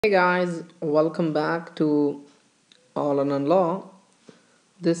Hey guys, welcome back to All on Law.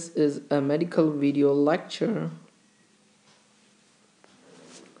 This is a medical video lecture,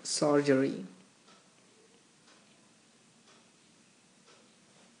 surgery.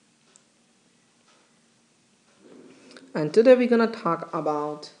 And today we're going to talk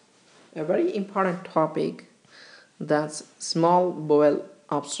about a very important topic, that's small bowel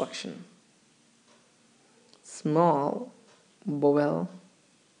obstruction. Small bowel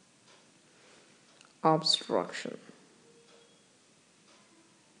obstruction.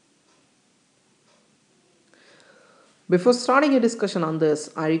 Before starting a discussion on this,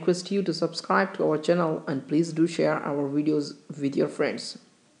 I request you to subscribe to our channel and please do share our videos with your friends.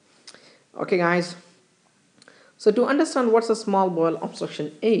 Okay guys, so to understand what a small bowel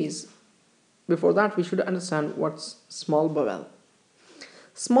obstruction is, before that we should understand what's small bowel.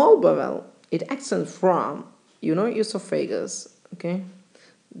 Small bowel, it extends from, esophagus, okay?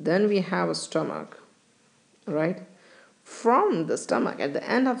 Then we have a stomach, right? From the stomach, at the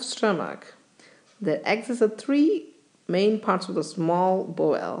end of stomach, there exists the three main parts of the small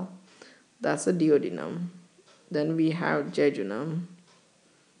bowel. That's the duodenum. Then we have jejunum,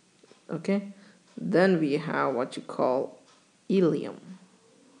 okay? Then we have what you call ileum.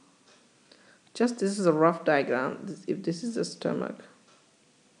 Just this is a rough diagram. If this is the stomach,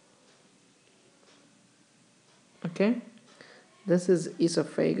 okay, this is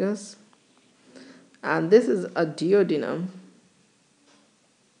esophagus, and this is a duodenum.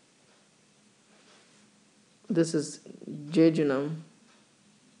 This is jejunum,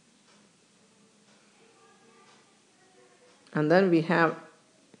 and then we have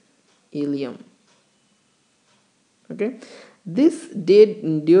ileum. Okay, this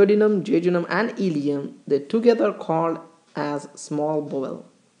duodenum, jejunum, and ileum, they together called as small bowel.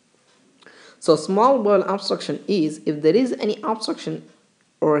 So small bowel obstruction is if there is any obstruction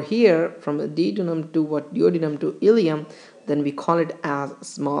over here from the duodenum to duodenum to ileum, then we call it as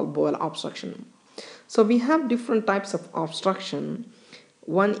small bowel obstruction. So we have different types of obstruction.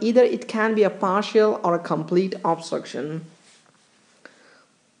 One, either it can be a partial or a complete obstruction.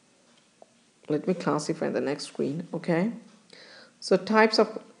 Let me classify the next screen. Okay, so types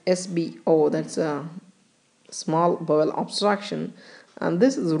of SBO, that's a small bowel obstruction, and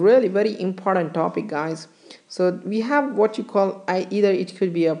this is really very important topic, guys. So we have what you call either it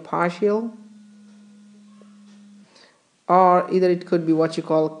could be a partial, or either it could be what you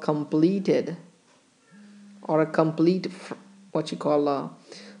call completed, or a complete what you call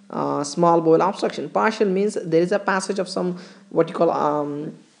small bowel obstruction. Partial means there is a passage of some what you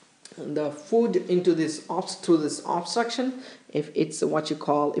call the food into this through this obstruction. If it's what you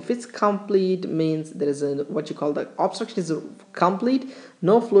call, if it's complete, means there is a what you call the obstruction is complete,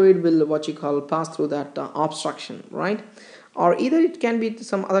 no fluid will what you call pass through that obstruction, right? Or either it can be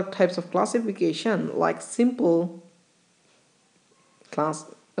some other types of classification like simple class,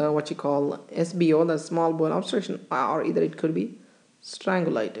 what you call SBO, the small bowel obstruction, or either it could be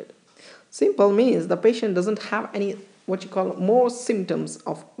strangulated. Simple means the patient doesn't have any what you call more symptoms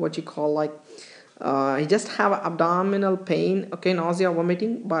of what you call like he just have abdominal pain, okay, nausea,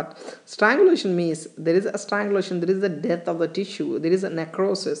 vomiting. But strangulation means there is a strangulation, there is the death of the tissue, there is a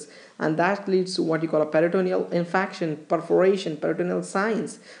necrosis, and that leads to what you call a peritoneal infection, perforation, peritoneal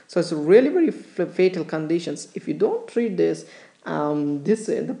signs. So it's really very fatal conditions. If you don't treat this,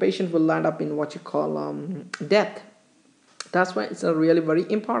 the patient will land up in what you call death. That's why it's really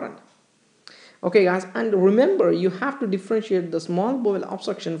very important. Okay guys, and remember, you have to differentiate the small bowel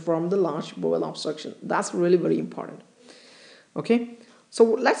obstruction from the large bowel obstruction. That's really very important. Okay, so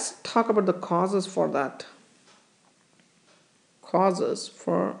let's talk about the causes for that. Causes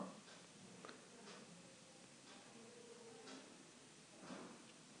for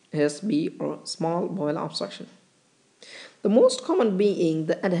SB or small bowel obstruction. The most common being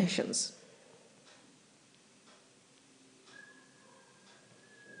the adhesions.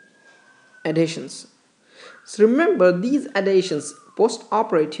 Adhesions. So remember, these adhesions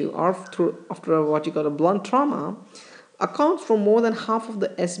post-operative or after what you call a blunt trauma account for more than half of the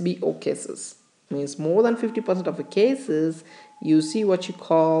SBO cases. Means more than 50% of the cases you see what you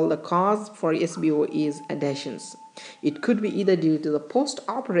call the cause for SBO is adhesions. It could be either due to the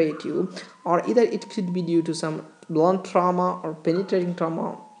post-operative or either it could be due to some blunt trauma or penetrating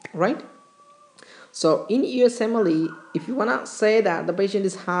trauma, right? So in USMLE, if you want to say that the patient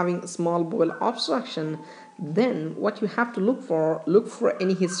is having small bowel obstruction, then what you have to look for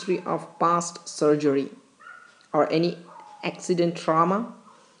any history of past surgery or any accident trauma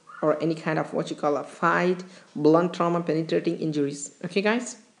or any kind of what you call a fight, blunt trauma, penetrating injuries. Okay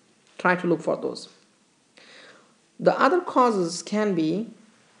guys, try to look for those. The other causes can be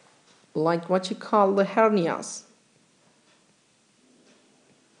like what you call the hernias.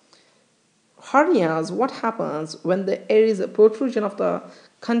 Hernias, what happens when there is a protrusion of the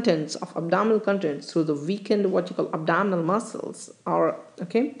contents of abdominal contents through the weakened what you call abdominal muscles, or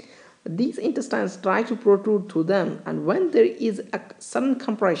okay, these intestines try to protrude through them, and when there is a sudden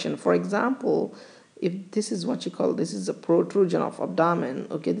compression, for example, if this is what you call, this is a protrusion of abdomen,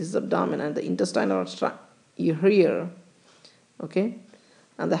 okay, this is abdomen and the intestine are here, okay,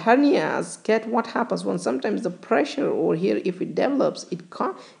 and the hernias get, what happens when sometimes the pressure over here, if it develops, it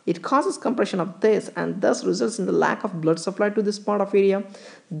causes compression of this, and thus results in the lack of blood supply to this part of area.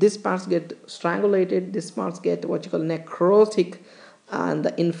 These parts get strangulated, these parts get what you call necrotic, and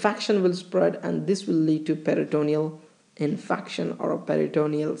the infection will spread, and this will lead to peritoneal infection or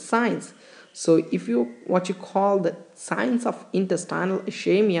peritoneal signs. So if you what you call the signs of intestinal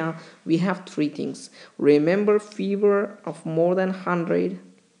ischemia, we have three things. Remember, fever of more than 100,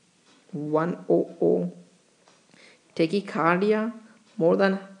 100, tachycardia more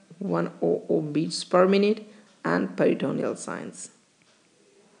than 100 beats per minute, and peritoneal signs.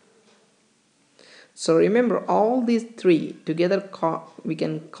 So remember, all these three together we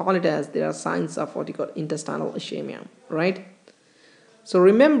can call it as there are signs of what you call intestinal ischemia, right? So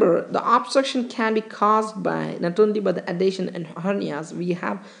remember, the obstruction can be caused by not only by the adhesion and hernias. We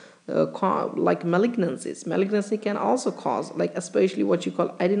have like malignancies. Malignancy can also cause, like especially what you call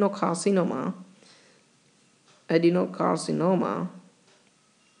adenocarcinoma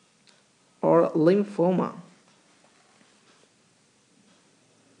or lymphoma.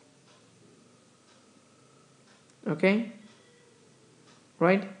 Okay,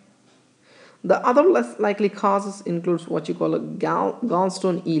 right? The other less likely causes includes what you call a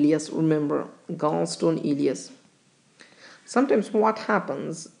Gallstone Alias. Remember, Gallstone Alias. Sometimes what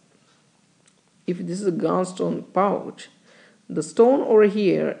happens, if this is a gallstone pouch, the stone over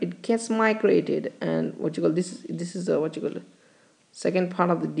here, it gets migrated, and what you call this is a what you call second part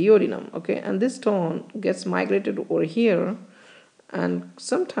of the duodenum, okay, and this stone gets migrated over here, and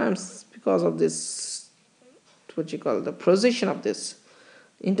sometimes because of this what you call the position of this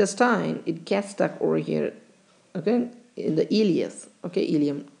intestine, it gets stuck over here, okay, in the ileus, okay,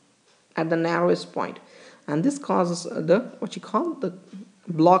 ileum, at the narrowest point, and this causes the what you call the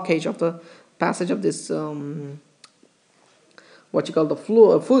blockage of the passage of this what you call the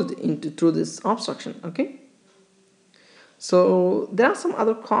food into through this obstruction, okay. So there are some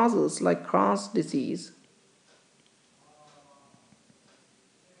other causes like Crohn's disease,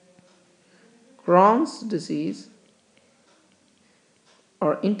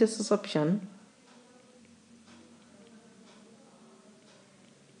 or intussusception,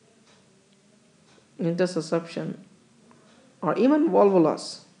 or even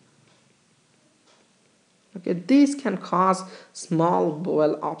volvulus. Okay, these can cause small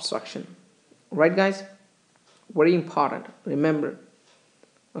bowel obstruction, right guys? Very important, remember.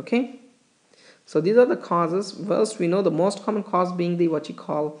 Okay, so these are the causes. First, we know the most common cause being the what you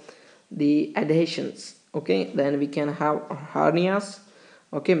call the adhesions, okay. Then we can have hernias,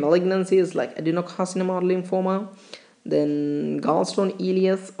 okay, malignancies like adenocarcinoma or lymphoma, then Gallstone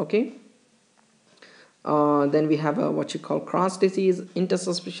Alias, okay. Then we have what you call Crohn's disease,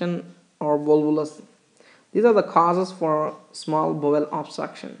 intussusception, or volvulus. These are the causes for small bowel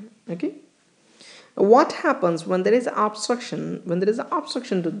obstruction, okay. What happens when there is obstruction? When there is an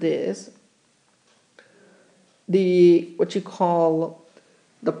obstruction to this, the what you call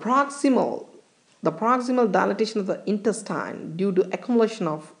the proximal dilatation of the intestine due to accumulation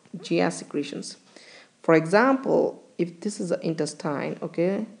of GI secretions. For example, if this is the intestine,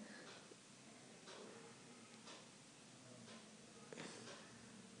 okay,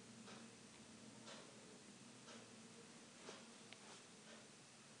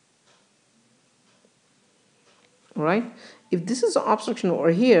 right, if this is an obstruction over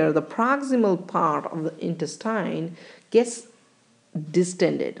here, the proximal part of the intestine gets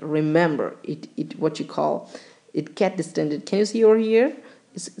distended. Remember, it what you call it get distended. Can you see over here?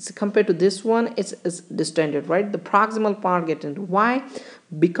 It's compared to this one, it's distended, right? The proximal part get into. Why?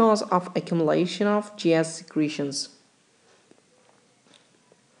 Because of accumulation of GI secretions.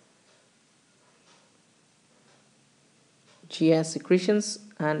 GI secretions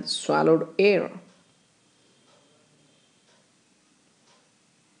and swallowed air.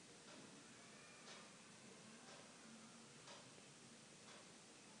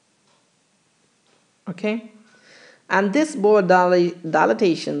 Okay, and this bowel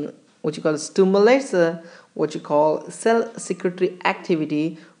dilatation, what you call, stimulates what you call cell secretory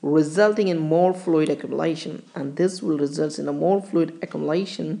activity, resulting in more fluid accumulation, and this will result in a more fluid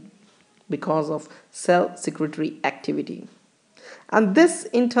accumulation because of cell secretory activity. And this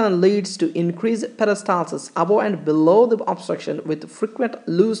in turn leads to increased peristalsis above and below the obstruction with frequent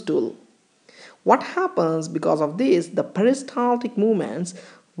loose stool. What happens because of this? The peristaltic movements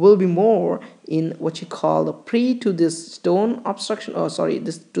will be more in what you call the pre to this stone obstruction, or sorry,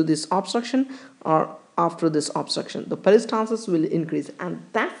 this to this obstruction, or after this obstruction. The peristalsis will increase, and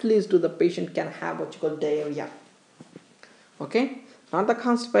that leads to the patient can have what you call diarrhea. Okay, not the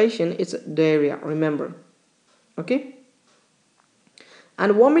constipation, it's diarrhea, remember. Okay,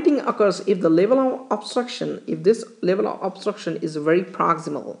 and vomiting occurs if the level of obstruction, if this level of obstruction is very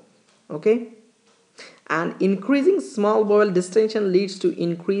proximal. Okay, and increasing small bowel distension leads to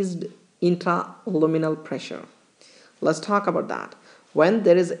increased intraluminal pressure. Let's talk about that. When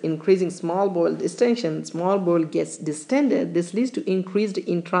there is increasing small bowel distension, small bowel gets distended. This leads to increased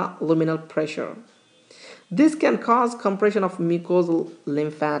intraluminal pressure. This can cause compression of mucosal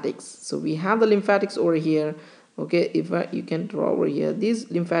lymphatics. So we have the lymphatics over here. Okay, if you can draw over here, these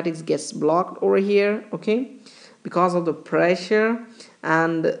lymphatics gets blocked over here. Okay, because of the pressure,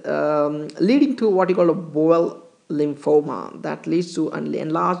 and leading to what you call a Bowel lymphoma, that leads to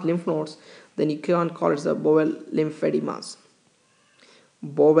enlarged lymph nodes. Then you can call it the Bowel lymphedemas.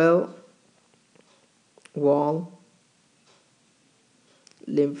 Bowel wall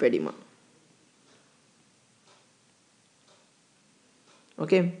lymphedema.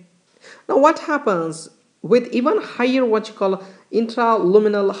 Okay, now what happens with even higher what you call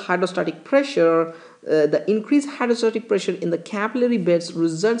intraluminal hydrostatic pressure? The increased hydrostatic pressure in the capillary beds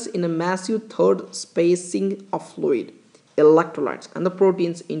results in a massive third spacing of fluid, electrolytes, and the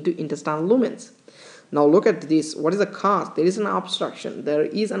proteins into intestinal lumens. Now look at this. What is the cause? There is an obstruction. There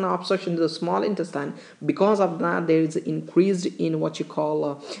is an obstruction to the small intestine. Because of that, there is increased in what you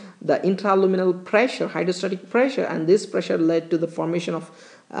call the intraluminal pressure, hydrostatic pressure, and this pressure led to the formation of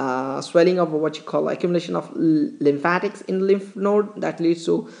swelling of what you call accumulation of lymphatics in lymph node, that leads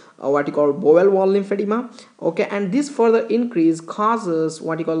to what you call Bowel wall lymphedema. Okay, and this further increase causes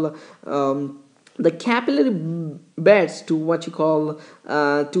what you call the capillary beds to what you call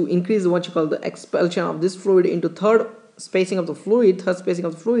to increase what you call the expulsion of this fluid into third spacing of the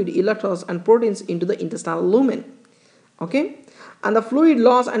fluid, electrons and proteins into the intestinal lumen. Okay, and the fluid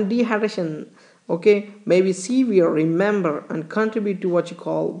loss and dehydration, okay, may be severe, remember, and contribute to what you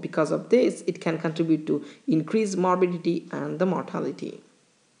call, because of this it can contribute to increased morbidity and the mortality.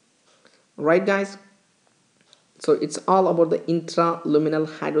 Right, guys? So it's all about the intraluminal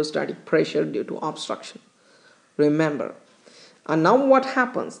hydrostatic pressure due to obstruction, remember. And now what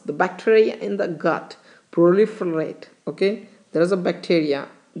happens? The bacteria in the gut proliferate. Okay, there is a bacteria,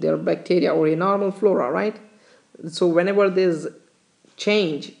 there are bacteria or a normal flora, right? So whenever there's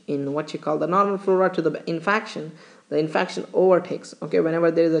change in what you call the normal flora to the infection, the infection overtakes. Okay, whenever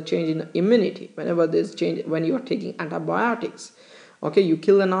there is a change in immunity, whenever there's change when you are taking antibiotics, okay, you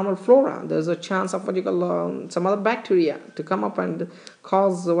kill the normal flora, there's a chance of what you call some other bacteria to come up and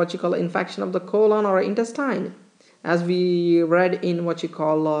cause what you call infection of the colon or intestine, as we read in what you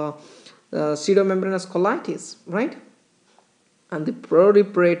call pseudomembranous colitis, right? And they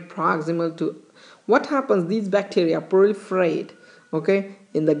proliferate proximal to what happens, these bacteria proliferate, okay,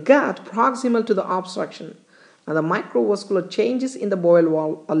 in the gut proximal to the obstruction, and the microvascular changes in the bowel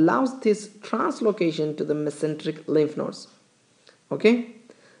wall allows this translocation to the mesenteric lymph nodes. Okay,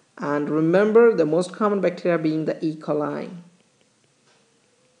 and remember the most common bacteria being the E. coli.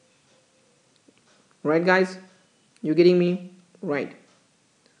 Right, guys? You getting me? Right.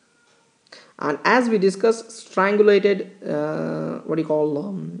 And as we discussed, strangulated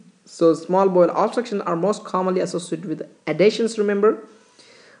so small bowel obstruction are most commonly associated with adhesions, remember.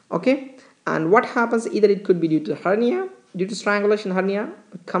 Okay, and what happens, either it could be due to hernia, due to strangulation. Hernia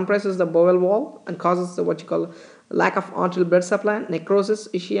compresses the bowel wall and causes the, what you call, lack of arterial blood supply, necrosis,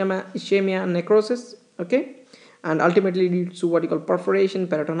 ischemia and necrosis. Okay, and ultimately leads to what you call perforation,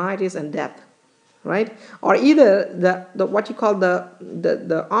 peritonitis, and death. Right? Or either the what you call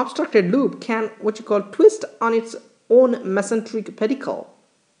the obstructed loop can what you call twist on its own mesenteric pedicle.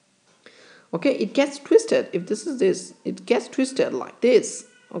 Okay, it gets twisted. If this is this, it gets twisted like this.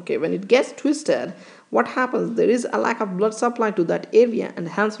 Okay, when it gets twisted, what happens? There is a lack of blood supply to that area, and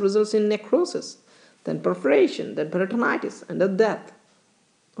hence results in necrosis, then perforation, then peritonitis, and then death.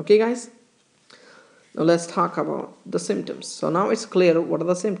 Okay, guys? Now let's talk about the symptoms. So now it's clear what are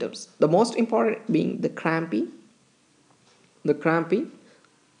the symptoms. The most important being the crampy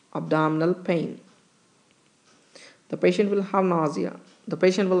abdominal pain. The patient will have nausea. The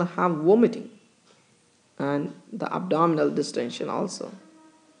patient will have vomiting, and the abdominal distension also.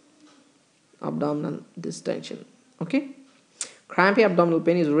 Abdominal distension. Okay, crampy abdominal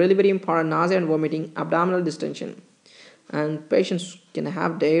pain is really very important. Nausea and vomiting, abdominal distension, and patients can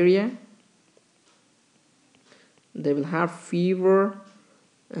have diarrhea. They will have fever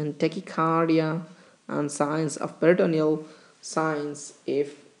and tachycardia and signs of peritoneal signs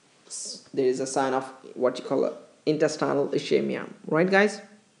if there is a sign of what you call intestinal ischemia, right guys?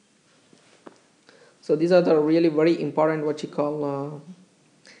 So these are the really very important what you call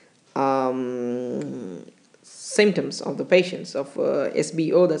symptoms of the patients of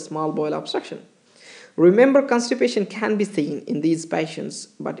SBO, the small bowel obstruction. Remember, constipation can be seen in these patients,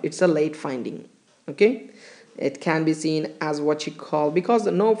 but it's a late finding. Okay, it can be seen as what you call, because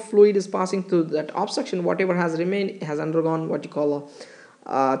no fluid is passing through that obstruction, whatever has remained has undergone what you call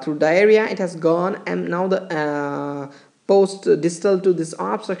through diarrhea, it has gone, and now the post distal to this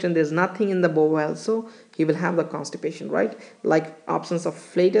obstruction there's nothing in the bowel, so he will have the constipation, right? Like absence of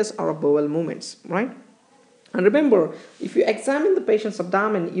flatus or bowel movements, right? And remember, if you examine the patient's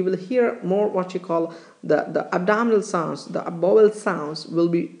abdomen, you will hear more what you call the abdominal sounds, the bowel sounds will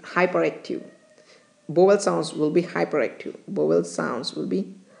be hyperactive. Bowel sounds will be hyperactive. Bowel sounds will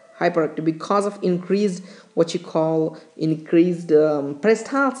be hyperactive because of increased what you call increased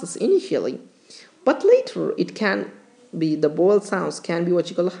peristalsis initially. But later it can be, the bowel sounds can be what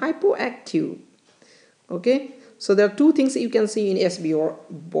you call hypoactive. Okay, so there are two things you can see in SBO.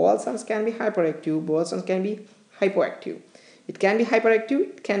 Bowel sounds can be hyperactive, bowel sounds can be hypoactive. It can be hyperactive,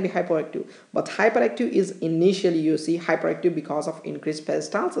 it can be hypoactive, but hyperactive is initially you see hyperactive because of increased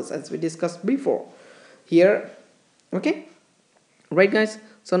peristalsis, as we discussed before here. Okay, right guys?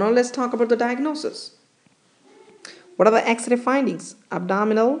 So now let's talk about the diagnosis. What are the X-ray findings?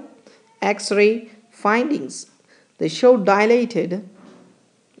 Abdominal X-ray findings. They show dilated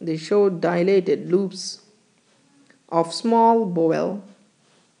loops of small bowel.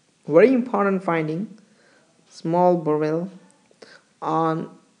 Very important finding. Small bowel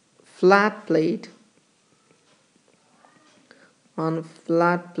on flat plate, and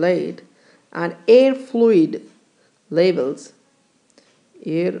air fluid levels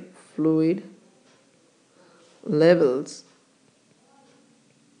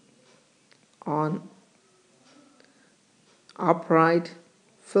on upright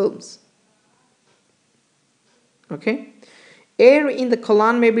films. Okay, air in the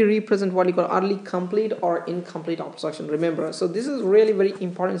colon may be represent what you call early complete or incomplete obstruction. Remember, so this is really very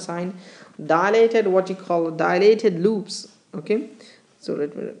important sign. Dilated what you call dilated loops. Okay, so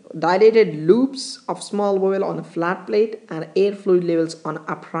dilated loops of small bowel on a flat plate and air fluid levels on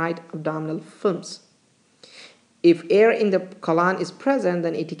upright abdominal films. If air in the colon is present,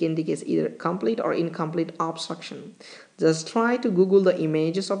 then it indicates either complete or incomplete obstruction. Just try to Google the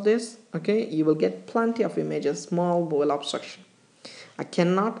images of this. Okay, you will get plenty of images. Small bowel obstruction. I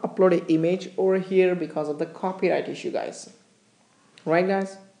cannot upload an image over here because of the copyright issue, guys. Right,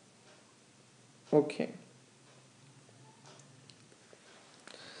 guys? Okay.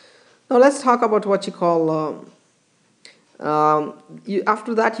 Now let's talk about what you call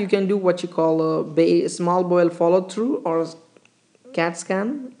after that you can do what you call small bowel follow through or CAT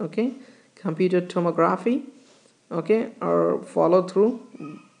scan, okay, computer tomography, okay, or follow through,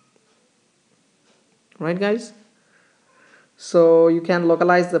 right guys? So you can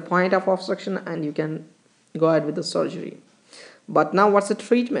localize the point of obstruction and you can go ahead with the surgery. But now what's the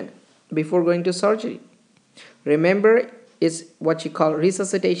treatment before going to surgery? Remember, is what you call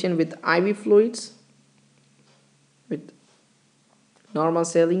resuscitation with IV fluids, with normal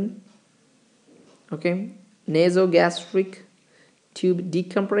saline, okay, nasogastric tube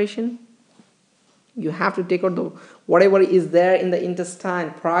decompression. You have to take out the whatever is there in the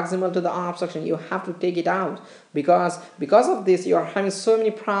intestine proximal to the obstruction. You have to take it out because of this you are having so many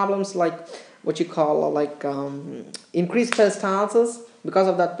problems, like what you call increased peristalsis. Because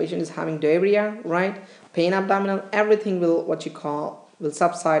of that, patient is having diarrhea, right? Pain abdominal, everything will what you call will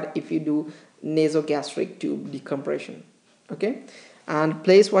subside if you do nasogastric tube decompression, okay? And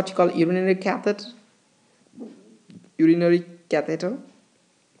place what you call urinary catheter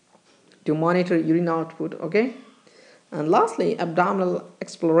to monitor urine output, okay? And lastly, abdominal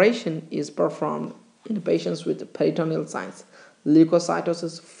exploration is performed in patients with peritoneal signs,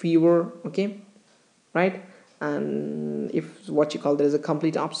 leukocytosis, fever, okay, right? And if what you call there is a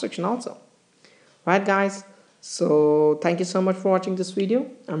complete obstruction also, right guys? So thank you so much for watching this video.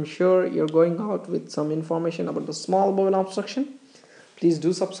 I'm sure you're going out with some information about the small bowel obstruction. Please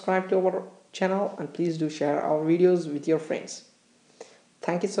do subscribe to our channel and please do share our videos with your friends.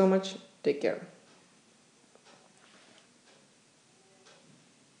 Thank you so much. Take care.